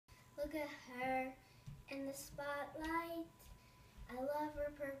Look at her in the spotlight. I love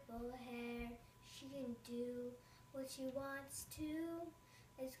her purple hair. She can do what she wants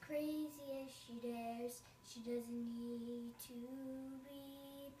to. As crazy as she dares, she doesn't need to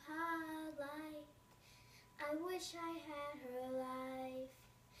be polite. I wish I had her life,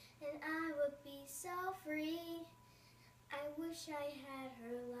 and I would be so free. I wish I had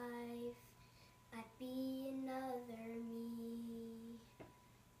her life, I'd be another me.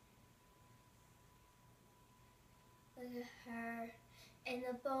 Look at her in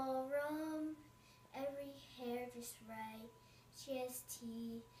the ballroom, every hair just right. She has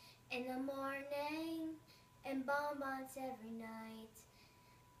tea in the morning and bonbons every night.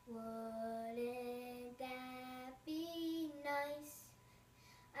 Wouldn't that be nice?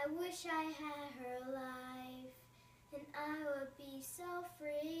 I wish I had her life, and I would be so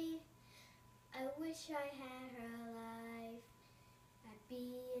free. I wish I had her life, I'd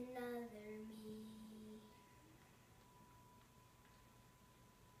be another me.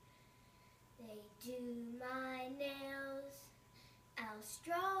 They do